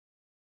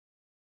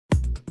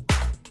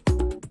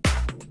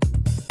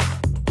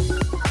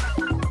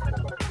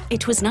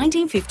It was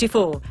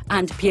 1954,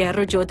 and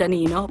Piero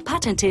Giordanino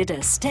patented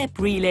a step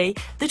relay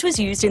that was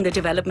used in the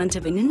development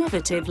of an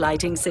innovative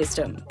lighting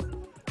system.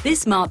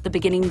 This marked the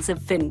beginnings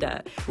of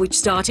Finder, which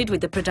started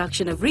with the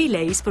production of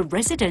relays for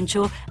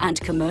residential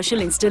and commercial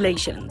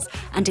installations,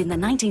 and in the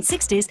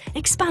 1960s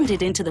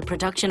expanded into the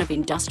production of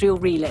industrial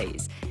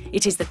relays.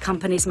 It is the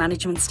company's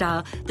management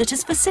style that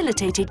has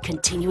facilitated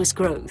continuous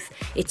growth.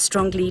 Its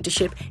strong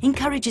leadership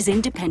encourages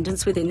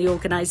independence within the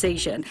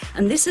organization,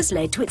 and this has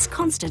led to its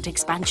constant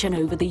expansion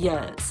over the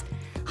years.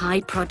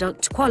 High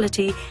product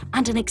quality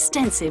and an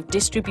extensive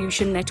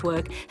distribution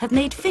network have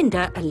made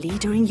Finder a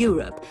leader in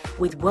Europe,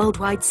 with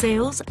worldwide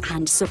sales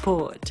and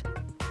support.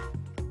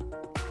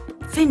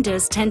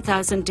 Finder's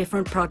 10,000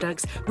 different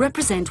products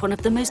represent one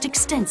of the most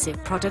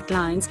extensive product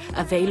lines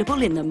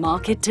available in the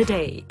market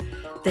today.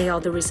 They are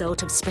the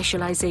result of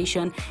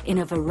specialization in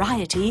a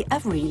variety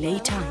of relay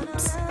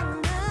types.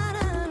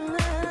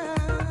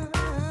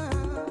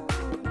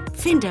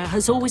 Finder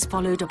has always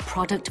followed a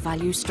product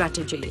value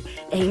strategy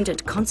aimed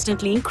at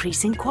constantly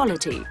increasing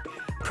quality.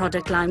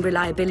 Product line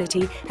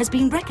reliability has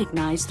been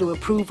recognized through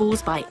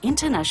approvals by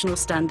international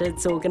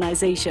standards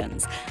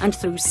organizations and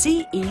through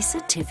CE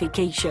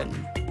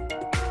certification.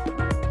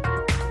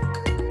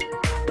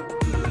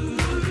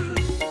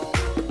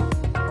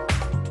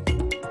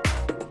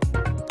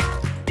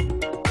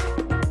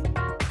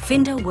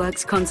 Finder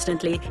works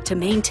constantly to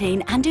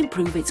maintain and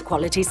improve its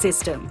quality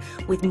system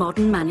with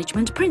modern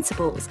management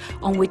principles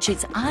on which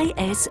its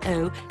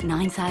ISO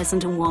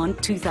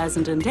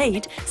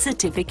 9001-2008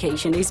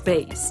 certification is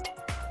based.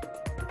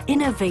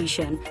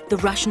 Innovation, the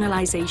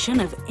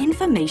rationalization of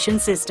information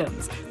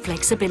systems,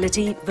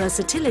 flexibility,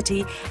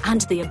 versatility,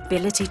 and the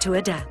ability to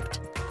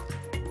adapt.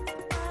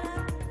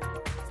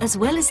 As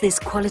well as this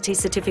quality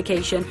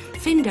certification,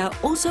 Finder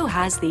also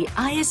has the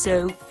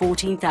ISO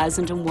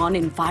 14001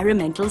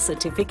 environmental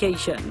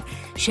certification,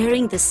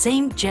 sharing the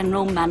same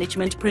general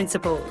management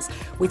principles,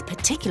 with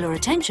particular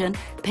attention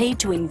paid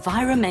to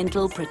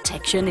environmental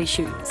protection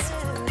issues.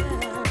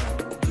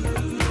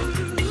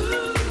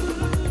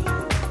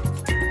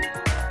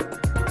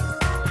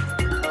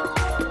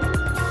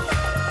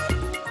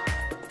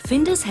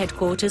 Finder's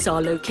headquarters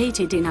are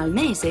located in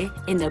Almese,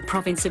 in the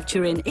province of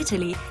Turin,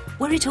 Italy,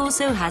 where it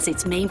also has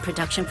its main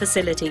production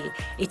facility.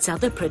 Its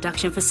other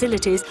production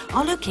facilities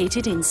are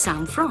located in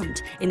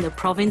Saint-Front, in the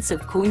province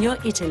of Cuneo,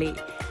 Italy,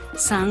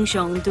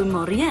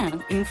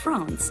 Saint-Jean-de-Maurienne in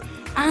France,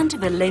 and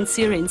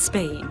Valencia in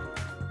Spain.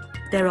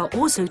 There are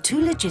also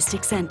two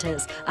logistics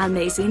centers,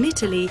 Almese in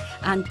Italy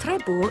and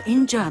Trebourg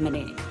in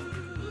Germany.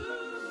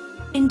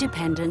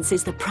 Independence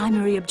is the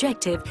primary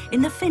objective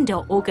in the Finder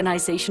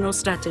organizational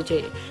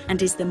strategy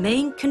and is the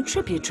main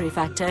contributory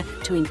factor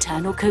to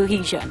internal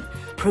cohesion,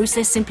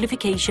 process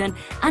simplification,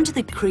 and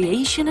the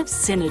creation of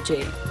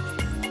synergy.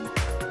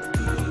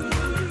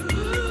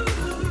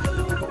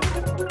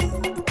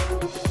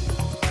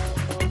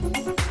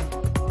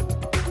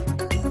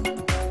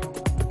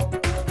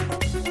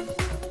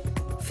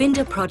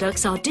 Finder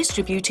products are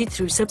distributed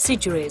through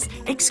subsidiaries,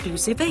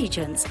 exclusive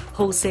agents,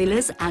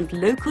 wholesalers and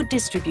local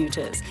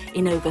distributors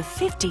in over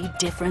 50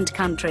 different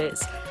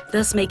countries,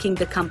 thus making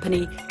the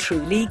company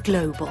truly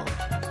global.